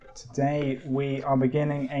Today we are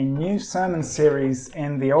beginning a new sermon series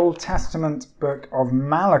in the Old Testament book of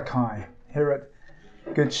Malachi. Here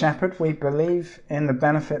at Good Shepherd we believe in the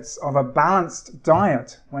benefits of a balanced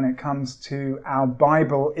diet when it comes to our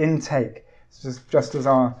Bible intake. It's just as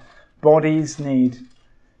our bodies need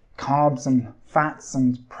carbs and fats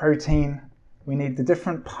and protein, we need the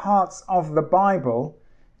different parts of the Bible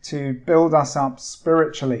to build us up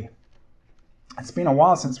spiritually. It's been a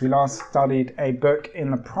while since we last studied a book in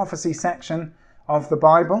the prophecy section of the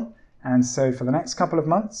Bible, and so for the next couple of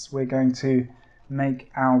months we're going to make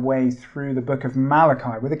our way through the book of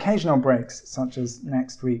Malachi with occasional breaks, such as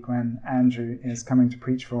next week when Andrew is coming to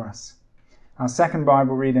preach for us. Our second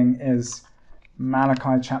Bible reading is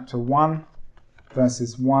Malachi chapter 1,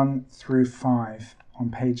 verses 1 through 5 on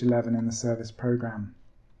page 11 in the service program.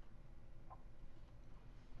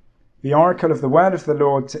 The oracle of the word of the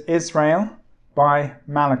Lord to Israel by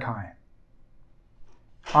Malachi.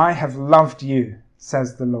 I have loved you,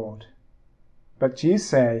 says the Lord. But you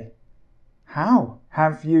say, how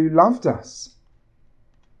have you loved us?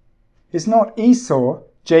 Is not Esau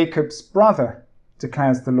Jacob's brother,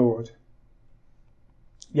 declares the Lord?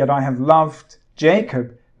 Yet I have loved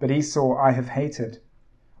Jacob, but Esau I have hated.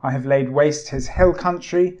 I have laid waste his hill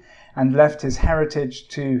country and left his heritage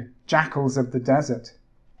to jackals of the desert.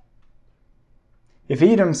 If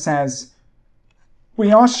Edom says, we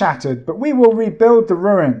are shattered, but we will rebuild the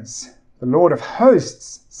ruins, the Lord of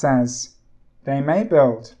hosts says, they may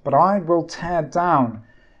build, but I will tear down,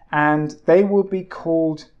 and they will be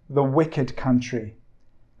called the wicked country,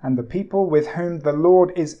 and the people with whom the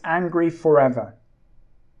Lord is angry forever.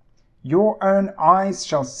 Your own eyes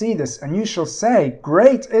shall see this, and you shall say,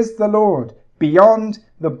 great is the Lord beyond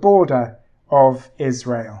the border of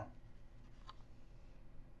Israel.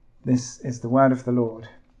 This is the word of the Lord.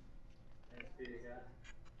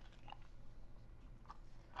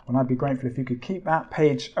 Well, I'd be grateful if you could keep that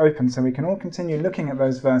page open so we can all continue looking at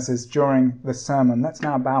those verses during the sermon. Let's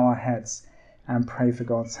now bow our heads and pray for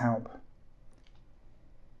God's help.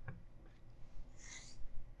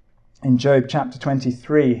 In Job chapter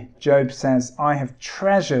 23, Job says, I have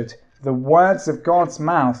treasured the words of God's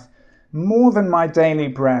mouth more than my daily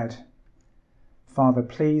bread. Father,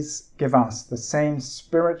 please give us the same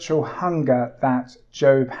spiritual hunger that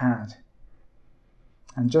Job had.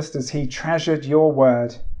 And just as he treasured your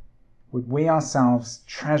word, would we ourselves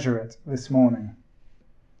treasure it this morning?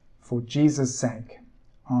 For Jesus' sake,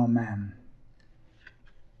 Amen.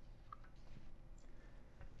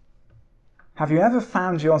 Have you ever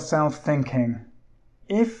found yourself thinking,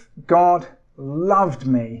 if God loved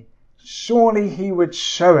me, surely he would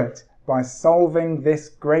show it by solving this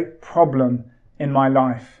great problem in my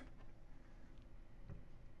life?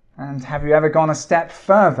 And have you ever gone a step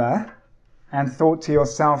further and thought to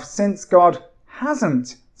yourself, since God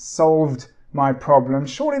hasn't solved my problem,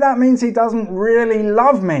 surely that means he doesn't really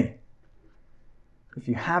love me? If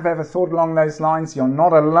you have ever thought along those lines, you're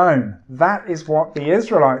not alone. That is what the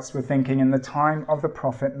Israelites were thinking in the time of the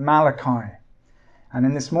prophet Malachi. And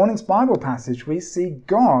in this morning's Bible passage, we see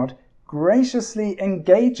God graciously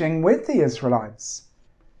engaging with the Israelites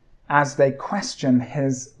as they question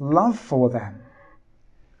his love for them.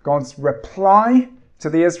 God's reply to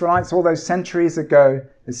the Israelites all those centuries ago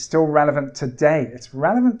is still relevant today. It's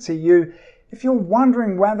relevant to you if you're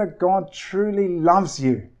wondering whether God truly loves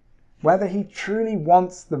you, whether he truly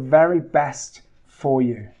wants the very best for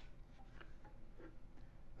you.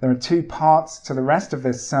 There are two parts to the rest of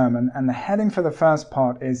this sermon, and the heading for the first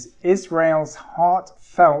part is Israel's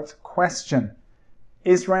heartfelt question.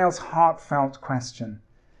 Israel's heartfelt question.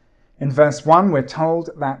 In verse 1, we're told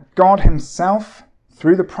that God himself,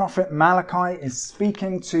 through the prophet Malachi, is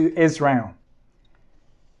speaking to Israel.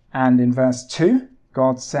 And in verse 2,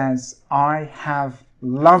 God says, I have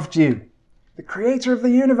loved you. The creator of the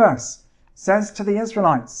universe says to the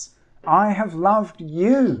Israelites, I have loved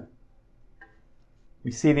you.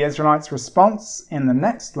 We see the Israelites' response in the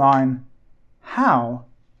next line, how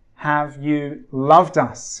have you loved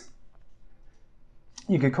us?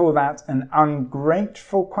 You could call that an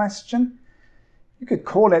ungrateful question. You could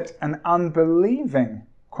call it an unbelieving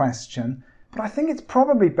question, but I think it's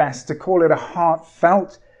probably best to call it a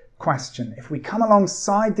heartfelt question. If we come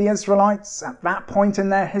alongside the Israelites at that point in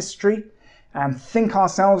their history and think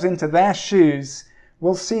ourselves into their shoes,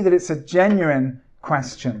 we'll see that it's a genuine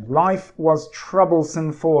question. Life was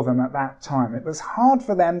troublesome for them at that time. It was hard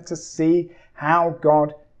for them to see how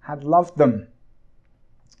God had loved them.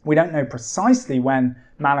 We don't know precisely when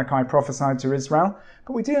Malachi prophesied to Israel,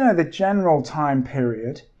 but we do know the general time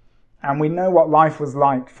period, and we know what life was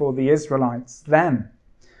like for the Israelites then.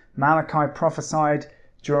 Malachi prophesied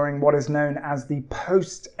during what is known as the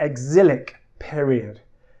post-exilic period,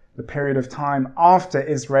 the period of time after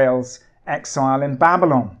Israel's exile in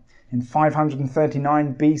Babylon. In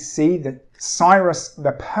 539 BC, Cyrus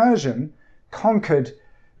the Persian conquered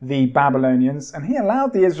the Babylonians, and he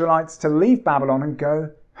allowed the Israelites to leave Babylon and go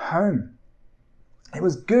home. It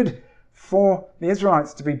was good for the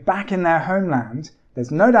Israelites to be back in their homeland,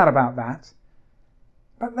 there's no doubt about that,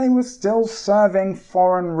 but they were still serving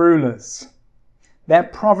foreign rulers. Their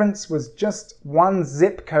province was just one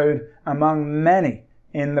zip code among many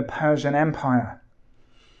in the Persian Empire.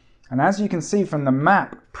 And as you can see from the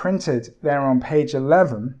map printed there on page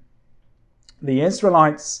 11, the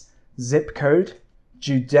Israelites' zip code,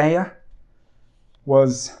 Judea,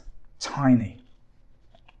 was tiny.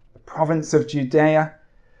 The province of Judea,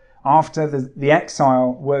 after the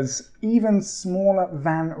exile, was even smaller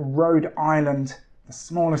than Rhode Island, the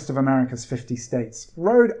smallest of America's 50 states.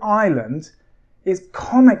 Rhode Island is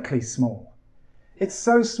comically small. It's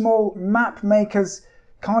so small, map makers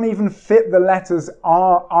can't even fit the letters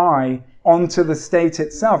RI onto the state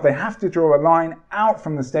itself. They have to draw a line out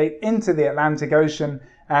from the state into the Atlantic Ocean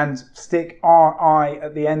and stick RI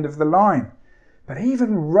at the end of the line. But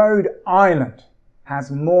even Rhode Island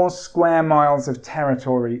has more square miles of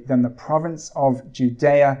territory than the province of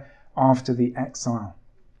Judea after the exile.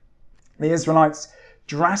 The Israelites'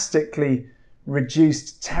 drastically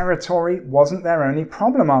reduced territory wasn't their only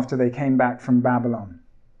problem after they came back from Babylon.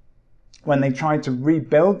 When they tried to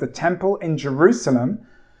rebuild the temple in Jerusalem,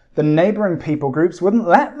 the neighboring people groups wouldn't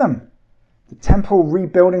let them. The temple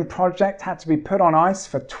rebuilding project had to be put on ice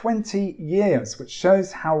for 20 years, which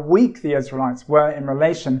shows how weak the Israelites were in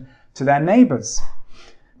relation to their neighbors.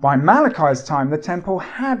 By Malachi's time, the temple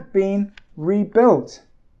had been rebuilt.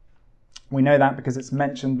 We know that because it's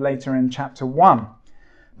mentioned later in chapter 1.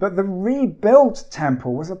 But the rebuilt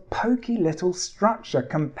temple was a poky little structure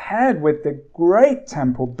compared with the great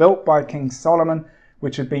temple built by King Solomon,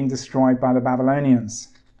 which had been destroyed by the Babylonians.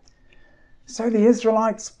 So the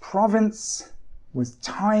Israelites' province was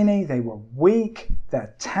tiny, they were weak,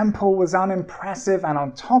 their temple was unimpressive, and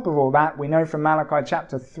on top of all that, we know from Malachi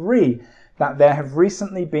chapter 3 that there have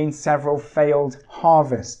recently been several failed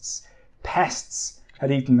harvests. Pests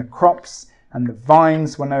had eaten the crops, and the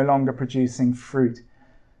vines were no longer producing fruit.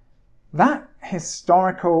 That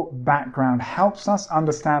historical background helps us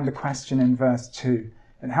understand the question in verse 2.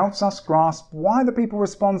 It helps us grasp why the people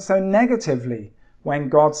respond so negatively when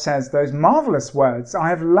God says those marvelous words, "I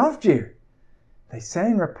have loved you." They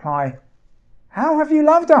say in reply, "How have you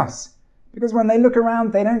loved us?" Because when they look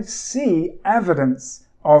around, they don't see evidence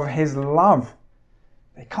of his love.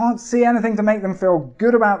 They can't see anything to make them feel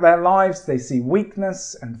good about their lives. They see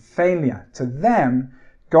weakness and failure. To them,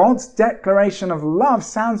 God's declaration of love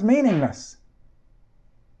sounds meaningless.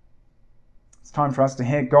 It's time for us to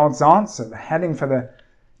hear God's answer. The heading for the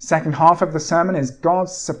second half of the sermon is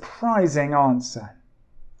God's surprising answer.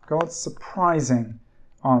 God's surprising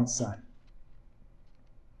answer.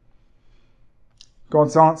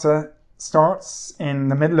 God's answer starts in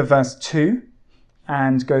the middle of verse 2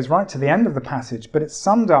 and goes right to the end of the passage, but it's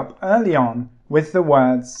summed up early on with the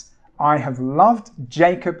words, "I have loved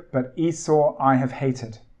Jacob, but Esau I have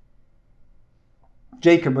hated."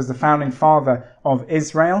 Jacob was the founding father of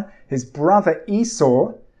Israel. His brother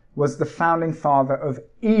Esau was the founding father of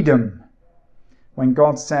Edom. When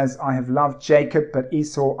God says, "I have loved Jacob, but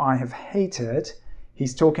Esau I have hated,"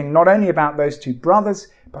 he's talking not only about those two brothers,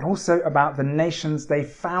 but also about the nations they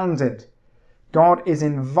founded. God is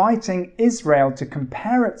inviting Israel to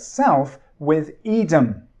compare itself with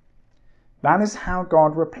Edom. That is how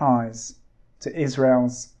God replies to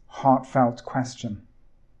Israel's heartfelt question.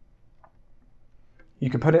 You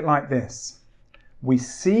could put it like this: we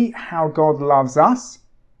see how God loves us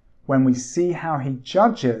when we see how he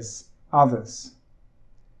judges others.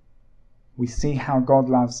 We see how God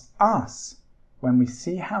loves us when we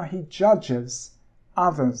see how he judges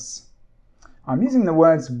others. I'm using the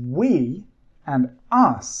words we and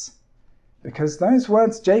us because those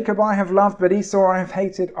words, "Jacob I have loved, but Esau I have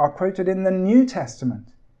hated," are quoted in the New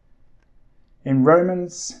Testament. In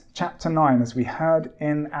Romans chapter 9, as we heard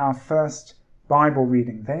in our first Bible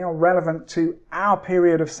reading, they are relevant to our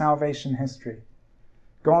period of salvation history.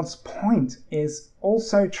 God's point is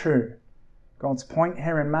also true. God's point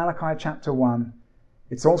here in Malachi chapter 1,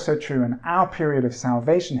 it's also true in our period of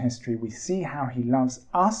salvation history. We see how he loves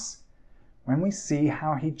us when we see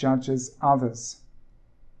how he judges others.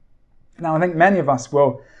 Now, I think many of us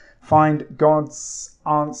will find God's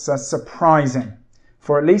answer surprising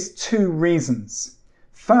for at least two reasons.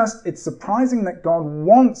 First, it's surprising that God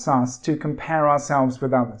wants us to compare ourselves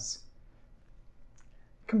with others.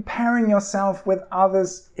 comparing yourself with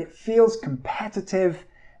others, it feels competitive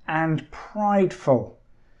and prideful.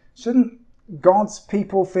 Shouldn't God's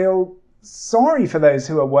people feel sorry for those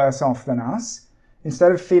who are worse off than us,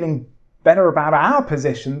 instead of feeling better about our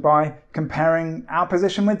position by comparing our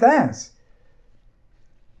position with theirs?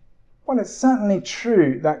 Well, it's certainly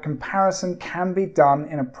true that comparison can be done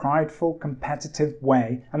in a prideful, competitive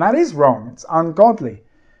way, and that is wrong, it's ungodly.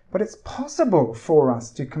 But it's possible for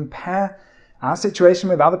us to compare our situation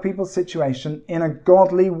with other people's situation in a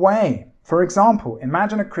godly way. For example,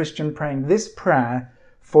 imagine a Christian praying this prayer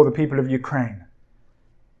for the people of Ukraine.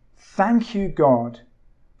 Thank you, God,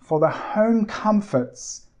 for the home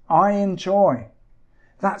comforts I enjoy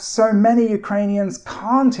that so many Ukrainians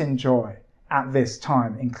can't enjoy at this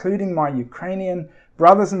time, including my Ukrainian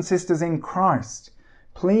brothers and sisters in Christ.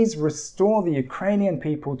 Please restore the Ukrainian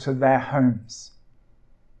people to their homes.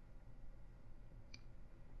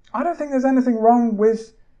 I don't think there's anything wrong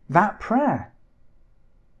with that prayer.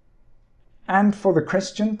 And for the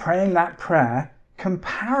Christian praying that prayer,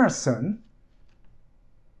 comparison,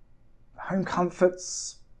 home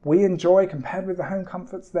comforts we enjoy compared with the home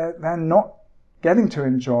comforts they're not getting to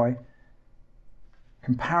enjoy,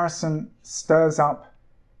 comparison stirs up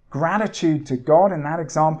gratitude to God in that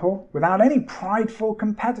example without any prideful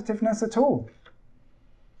competitiveness at all.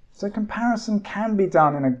 So comparison can be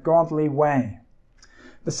done in a godly way.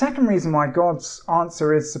 The second reason why God's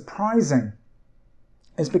answer is surprising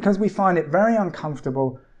is because we find it very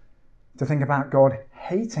uncomfortable to think about God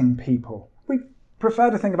hating people. We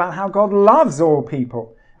prefer to think about how God loves all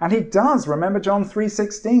people. And he does. Remember John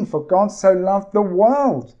 3:16, for God so loved the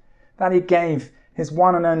world that he gave his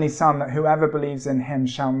one and only Son, that whoever believes in him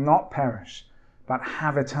shall not perish, but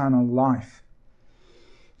have eternal life.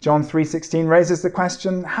 John 3:16 raises the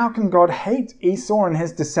question, how can God hate Esau and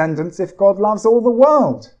his descendants if God loves all the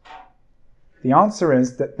world? The answer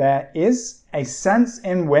is that there is a sense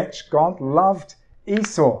in which God loved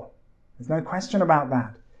Esau. There's no question about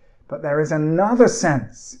that. But there is another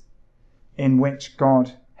sense in which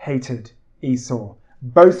God hated Esau.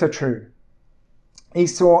 Both are true.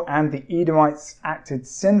 Esau and the Edomites acted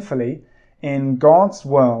sinfully in God's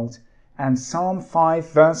world, and Psalm 5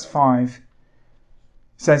 verse 5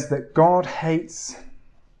 says that God hates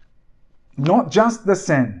not just the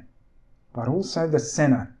sin, but also the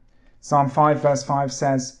sinner. Psalm 5 verse 5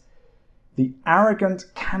 says, the arrogant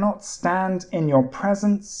cannot stand in your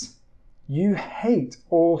presence. You hate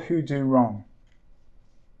all who do wrong.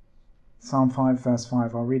 Psalm 5 verse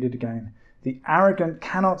 5, I'll read it again. The arrogant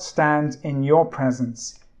cannot stand in your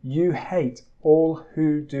presence. You hate all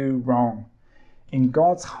who do wrong. In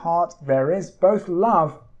God's heart there is both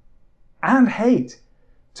love and hate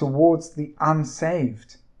towards the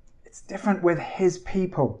unsaved. It's different with his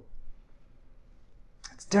people.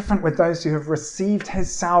 It's different with those who have received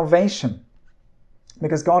his salvation,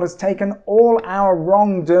 because God has taken all our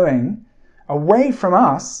wrongdoing away from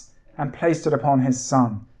us and placed it upon his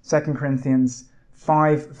Son. 2 Corinthians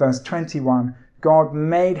 5 verse 21, God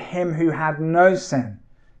made him who had no sin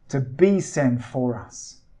to be sin for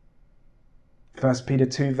us. 1 Peter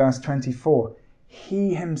 2 verse 24,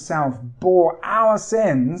 he himself bore our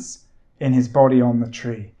sins in his body on the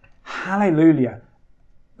tree. Hallelujah.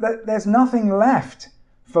 There's nothing left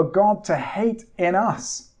for God to hate in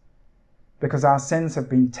us, because our sins have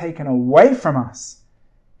been taken away from us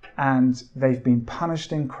and they've been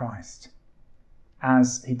punished in Christ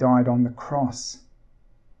as he died on the cross.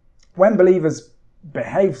 When believers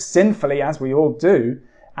behave sinfully, as we all do,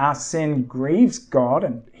 our sin grieves God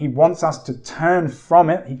and he wants us to turn from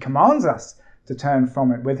it. He commands us to turn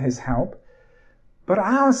from it with his help. But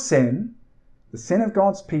our sin, the sin of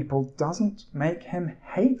God's people, doesn't make him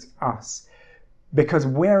hate us, because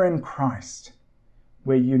we're in Christ.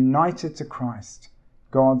 We're united to Christ,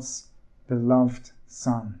 God's beloved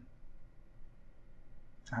Son.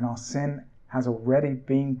 And our sin has already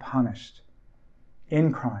been punished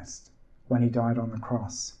in Christ when he died on the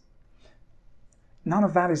cross. None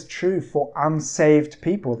of that is true for unsaved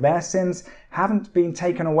people. Their sins haven't been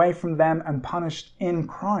taken away from them and punished in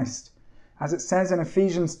Christ. As it says in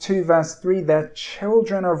Ephesians 2 verse 3, they're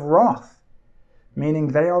children of wrath, meaning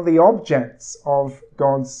they are the objects of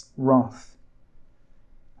God's wrath,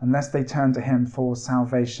 unless they turn to him for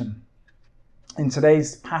salvation. In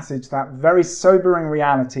today's passage, that very sobering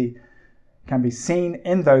reality can be seen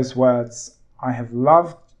in those words, I have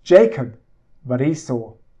loved Jacob, but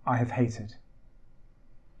Esau I have hated.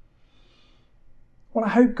 Well, I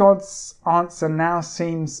hope God's answer now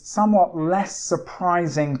seems somewhat less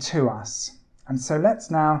surprising to us. And so let's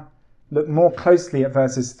now look more closely at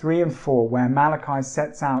verses 3 and 4, where Malachi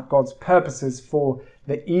sets out God's purposes for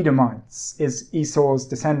the Edomites, Esau's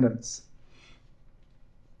descendants.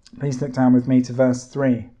 Please look down with me to verse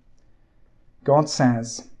 3. God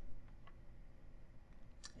says,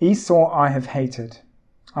 Esau I have hated.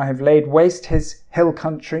 I have laid waste his hill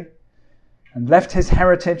country and left his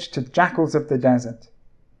heritage to jackals of the desert.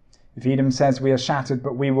 If Edom says, we are shattered,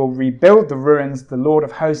 but we will rebuild the ruins, the Lord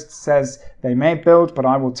of hosts says, they may build, but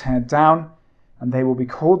I will tear down, and they will be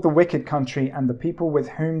called the wicked country and the people with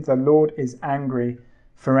whom the Lord is angry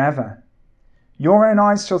forever. Your own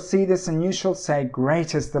eyes shall see this, and you shall say,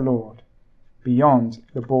 great is the Lord, beyond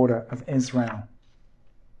the border of Israel.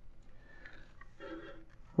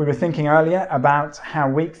 We were thinking earlier about how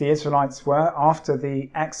weak the Israelites were after the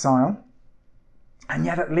exile, and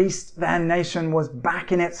yet at least their nation was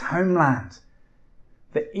back in its homeland.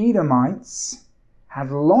 The Edomites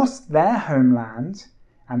had lost their homeland,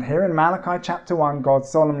 and here in Malachi chapter 1, God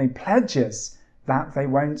solemnly pledges that they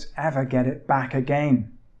won't ever get it back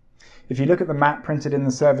again. If you look at the map printed in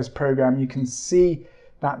the service program, you can see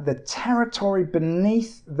that the territory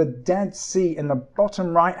beneath the Dead Sea in the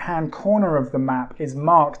bottom right-hand corner of the map is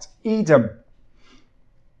marked Edom.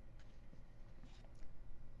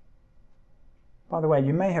 By the way,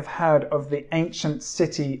 you may have heard of the ancient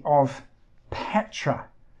city of Petra.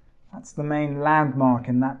 That's the main landmark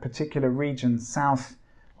in that particular region south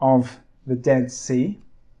of the Dead Sea.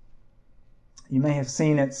 You may have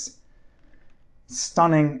seen its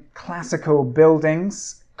stunning classical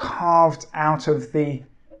buildings carved out of the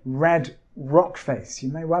red rock face.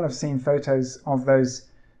 You may well have seen photos of those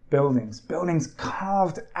buildings. Buildings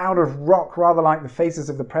carved out of rock, rather like the faces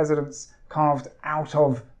of the presidents carved out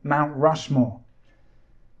of Mount Rushmore.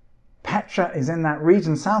 Petra is in that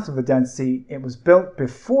region south of the Dead Sea. It was built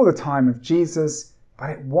before the time of Jesus, but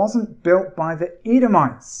it wasn't built by the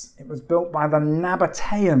Edomites. It was built by the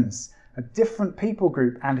Nabateans, a different people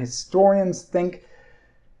group, and historians think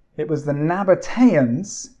it was the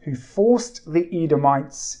Nabateans who forced the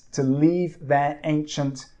Edomites to leave their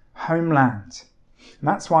ancient homeland. And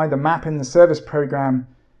that's why the map in the service program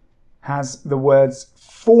has the words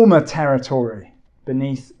former territory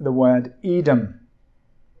beneath the word Edom.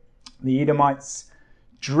 The Edomites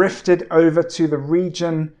drifted over to the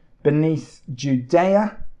region beneath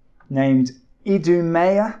Judea, named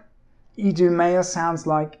Idumea. Idumea sounds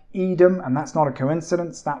like Edom, and that's not a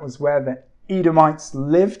coincidence. That was where the Edomites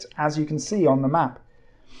lived, as you can see on the map.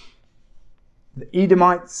 The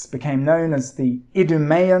Edomites became known as the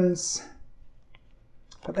Idumeans,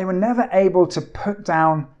 but they were never able to put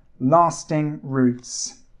down lasting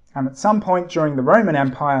roots. And at some point during the Roman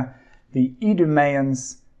Empire, the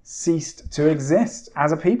Idumeans ceased to exist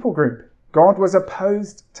as a people group. God was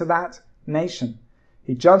opposed to that nation.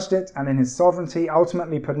 He judged it and in his sovereignty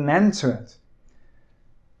ultimately put an end to it.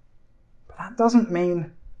 But that doesn't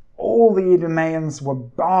mean all the Idumeans were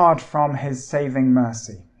barred from his saving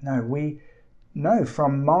mercy. No, we know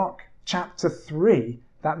from Mark chapter 3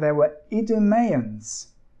 that there were Idumeans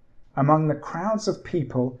among the crowds of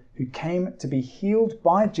people who came to be healed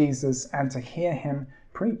by Jesus and to hear him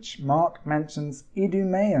preach. Mark mentions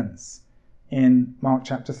Idumeans in Mark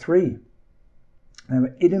chapter 3. There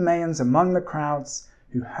were Idumeans among the crowds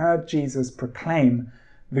who heard Jesus proclaim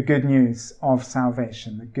the good news of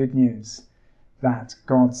salvation, the good news that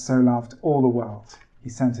God so loved all the world. He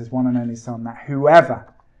sent his one and only Son, that whoever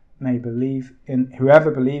believes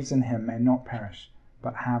in him may not perish,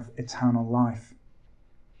 but have eternal life.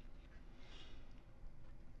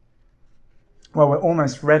 Well, we're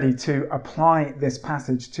almost ready to apply this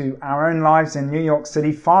passage to our own lives in New York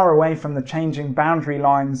City, far away from the changing boundary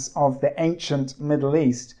lines of the ancient Middle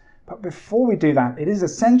East. But before we do that, it is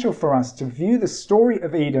essential for us to view the story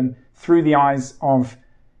of Edom through the eyes of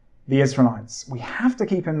the Israelites. We have to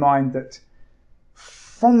keep in mind that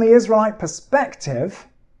from the Israelite perspective,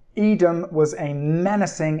 Edom was a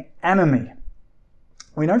menacing enemy.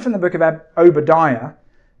 We know from the book of Obadiah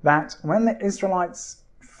that when the Israelites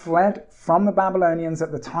fled from the Babylonians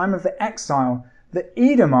at the time of the exile, the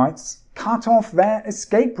Edomites cut off their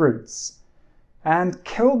escape routes and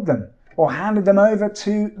killed them or handed them over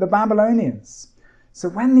to the Babylonians. So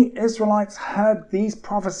when the Israelites heard these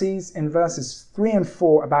prophecies in verses 3 and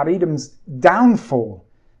 4 about Edom's downfall,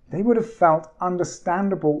 they would have felt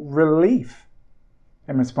understandable relief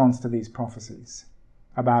in response to these prophecies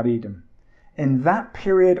about Edom. In that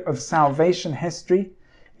period of salvation history,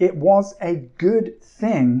 it was a good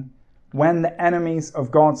thing when the enemies of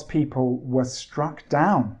God's people were struck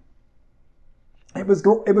down. It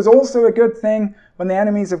was also a good thing when the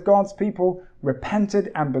enemies of God's people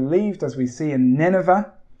repented and believed, as we see in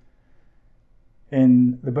Nineveh.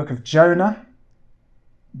 in the book of Jonah.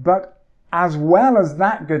 But as well as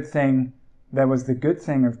that good thing, there was the good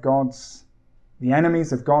thing of the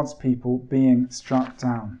enemies of God's people being struck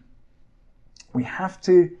down. We have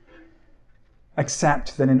to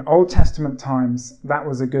accept that in Old Testament times, that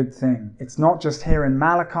was a good thing. It's not just here in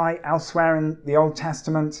Malachi, elsewhere in the Old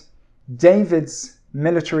Testament. David's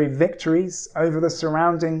military victories over the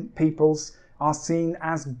surrounding peoples are seen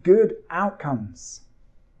as good outcomes,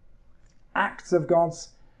 acts of God's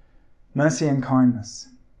mercy and kindness.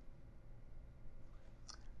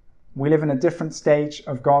 We live in a different stage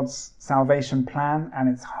of God's salvation plan, and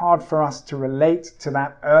it's hard for us to relate to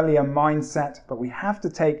that earlier mindset, but we have to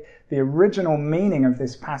take the original meaning of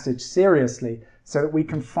this passage seriously so that we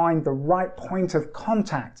can find the right point of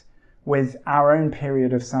contact with our own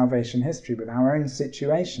period of salvation history, with our own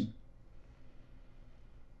situation.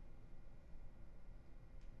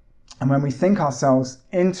 And when we think ourselves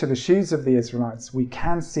into the shoes of the Israelites, we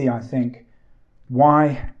can see, I think,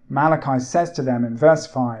 why Malachi says to them in verse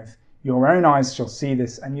 5, "Your own eyes shall see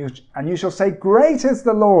this, and you shall say, 'Great is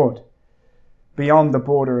the Lord beyond the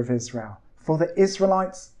border of Israel.' For the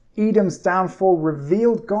Israelites, Edom's downfall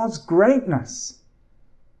revealed God's greatness."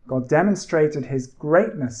 God demonstrated his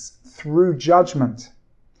greatness through judgment.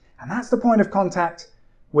 And that's the point of contact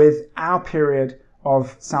with our period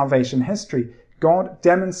of salvation history. God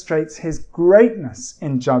demonstrates his greatness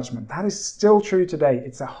in judgment. That is still true today.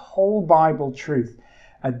 It's a whole Bible truth.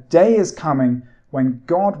 A day is coming when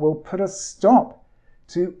God will put a stop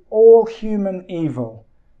to all human evil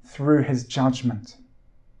through his judgment.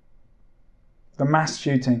 The mass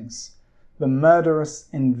shootings, the murderous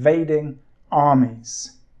invading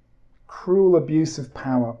armies, cruel abuse of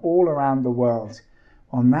power all around the world.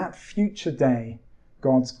 On that future day,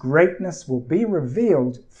 God's greatness will be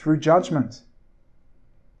revealed through judgment.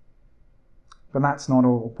 But that's not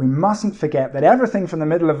all. We mustn't forget that everything from the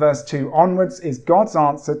middle of verse 2 onwards is God's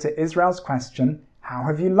answer to Israel's question, "How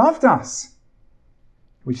have you loved us?"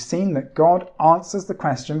 We've seen that God answers the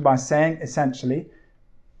question by saying, essentially,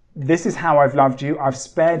 "This is how I've loved you. I've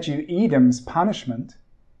spared you Edom's punishment."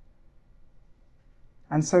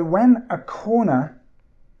 And so when a corner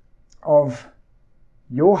of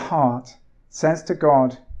your heart says to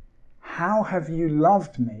God, "How have you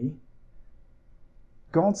loved me?"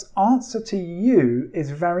 God's answer to you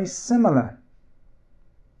is very similar.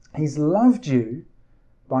 He's loved you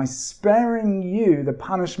by sparing you the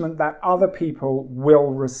punishment that other people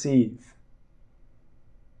will receive.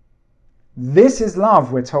 This is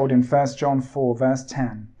love, we're told in 1 John 4, verse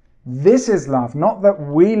 10. This is love, not that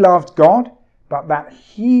we loved God, but that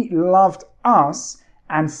he loved us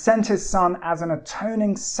and sent his Son as an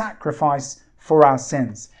atoning sacrifice for our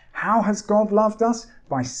sins. How has God loved us?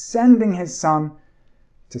 By sending his Son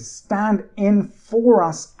to stand in for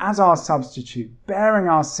us as our substitute, bearing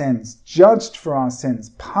our sins, judged for our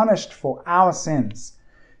sins, punished for our sins.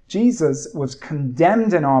 Jesus was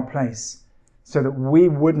condemned in our place so that we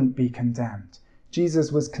wouldn't be condemned.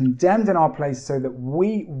 Jesus was condemned in our place so that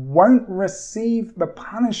we won't receive the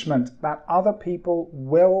punishment that other people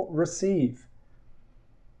will receive.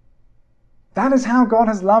 That is how God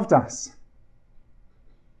has loved us.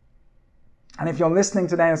 And if you're listening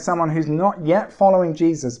today as someone who's not yet following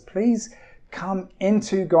Jesus, please come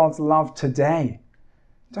into God's love today.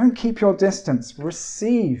 Don't keep your distance.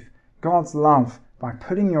 Receive God's love by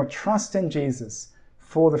putting your trust in Jesus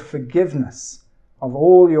for the forgiveness of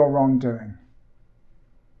all your wrongdoing.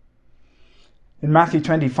 In Matthew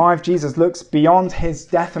 25, Jesus looks beyond his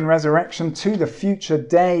death and resurrection to the future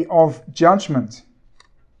day of judgment.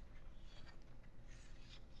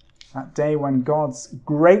 That day when God's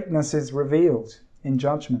greatness is revealed in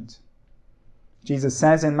judgment. Jesus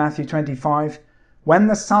says in Matthew 25, "When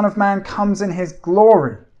the Son of Man comes in his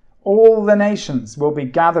glory, all the nations will be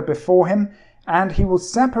gathered before him, and he will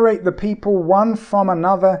separate the people one from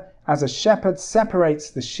another as a shepherd separates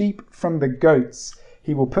the sheep from the goats.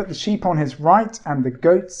 He will put the sheep on his right and the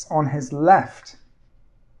goats on his left."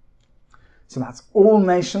 So that's all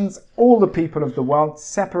nations, all the people of the world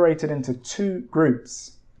separated into two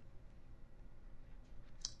groups.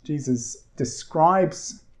 Jesus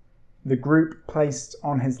describes the group placed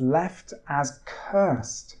on his left as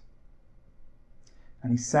cursed.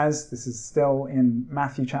 And he says, this is still in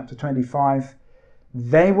Matthew chapter 25,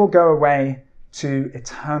 they will go away to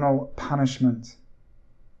eternal punishment.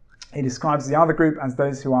 He describes the other group as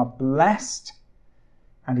those who are blessed,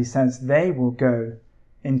 and he says they will go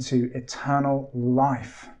into eternal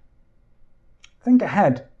life. Think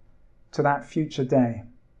ahead to that future day.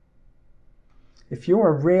 If you're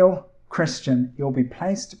a real Christian, you'll be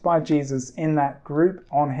placed by Jesus in that group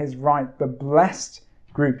on his right, the blessed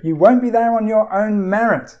group. You won't be there on your own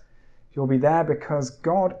merit. You'll be there because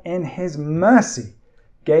God, in his mercy,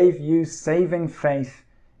 gave you saving faith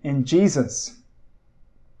in Jesus.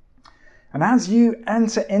 And as you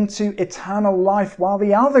enter into eternal life while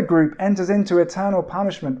the other group enters into eternal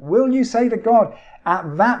punishment, will you say to God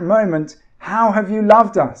at that moment, "How have you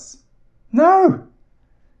loved us?" No!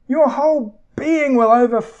 Your whole being will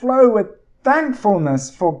overflow with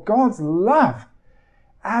thankfulness for God's love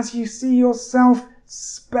as you see yourself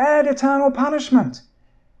spared eternal punishment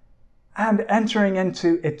and entering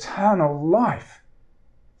into eternal life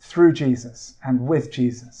through Jesus and with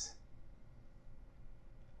Jesus.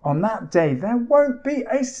 On that day, there won't be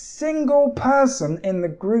a single person in the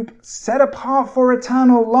group set apart for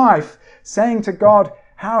eternal life saying to God,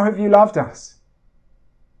 "How have you loved us?"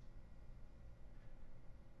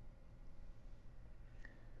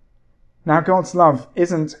 Now, God's love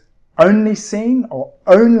isn't only seen or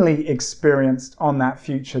only experienced on that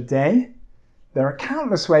future day. There are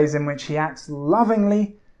countless ways in which he acts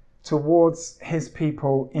lovingly towards his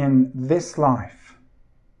people in this life.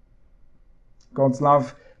 God's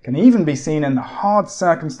love can even be seen in the hard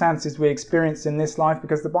circumstances we experience in this life,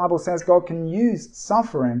 because the Bible says God can use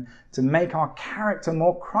suffering to make our character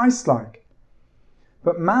more Christ-like.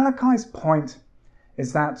 But Malachi's point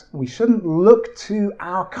is that we shouldn't look to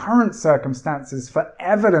our current circumstances for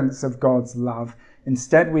evidence of God's love.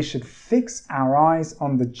 Instead, we should fix our eyes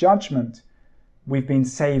on the judgment we've been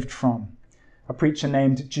saved from. A preacher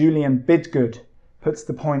named Julian Bidgood puts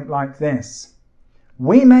the point like this: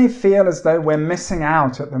 "We may feel as though we're missing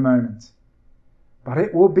out at the moment, but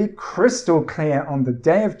it will be crystal clear on the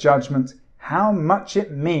day of judgment how much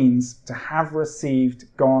it means to have received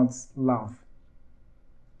God's love."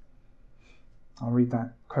 I'll read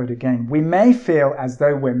that quote again. "We may feel as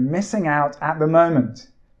though we're missing out at the moment,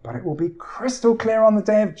 but it will be crystal clear on the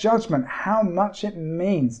day of judgment how much it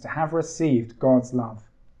means to have received God's love."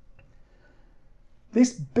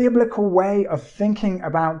 This biblical way of thinking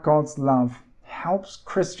about God's love helps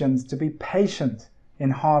Christians to be patient in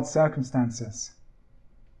hard circumstances,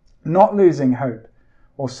 not losing hope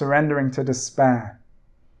or surrendering to despair.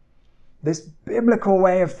 This biblical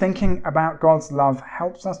way of thinking about God's love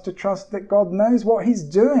helps us to trust that God knows what he's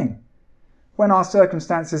doing. When our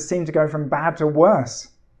circumstances seem to go from bad to worse,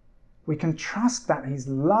 we can trust that he's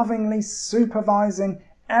lovingly supervising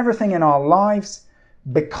everything in our lives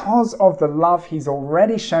because of the love he's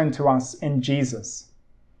already shown to us in Jesus.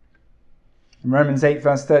 In Romans 8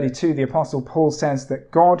 verse 32, the Apostle Paul says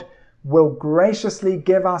that God will graciously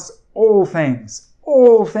give us all things,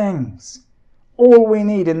 all we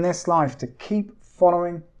need in this life to keep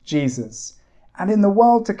following Jesus. And in the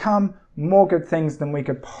world to come, more good things than we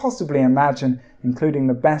could possibly imagine, including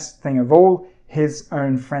the best thing of all, his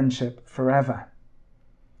own friendship forever.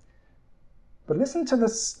 But listen to the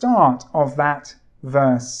start of that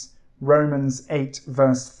verse, Romans 8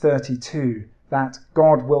 verse 32, that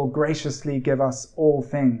God will graciously give us all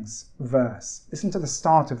things verse. Listen to the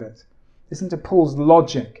start of it. Listen to Paul's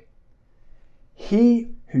logic.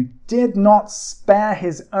 He who did not spare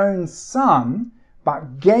his own son,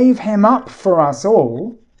 but gave him up for us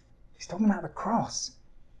all, he's talking about the cross.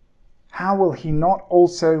 How will he not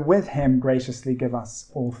also with him graciously give us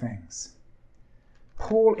all things?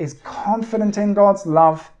 Paul is confident in God's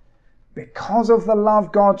love because of the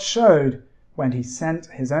love God showed when he sent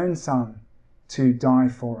his own son to die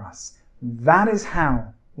for us. That is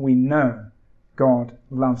how we know God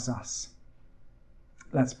loves us.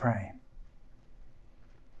 Let's pray.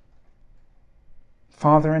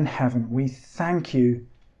 Father in heaven, we thank you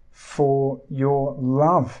for your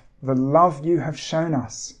love, the love you have shown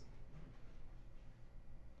us.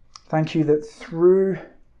 Thank you that through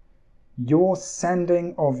your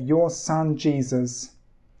sending of your Son Jesus,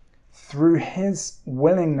 through his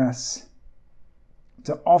willingness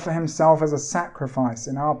to offer himself as a sacrifice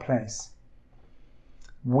in our place,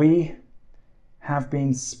 we have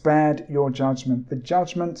been spared your judgment, the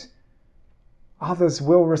judgment others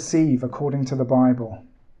will receive according to the Bible.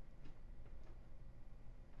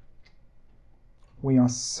 We are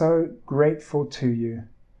so grateful to you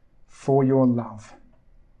for your love.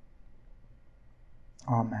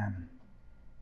 Amen.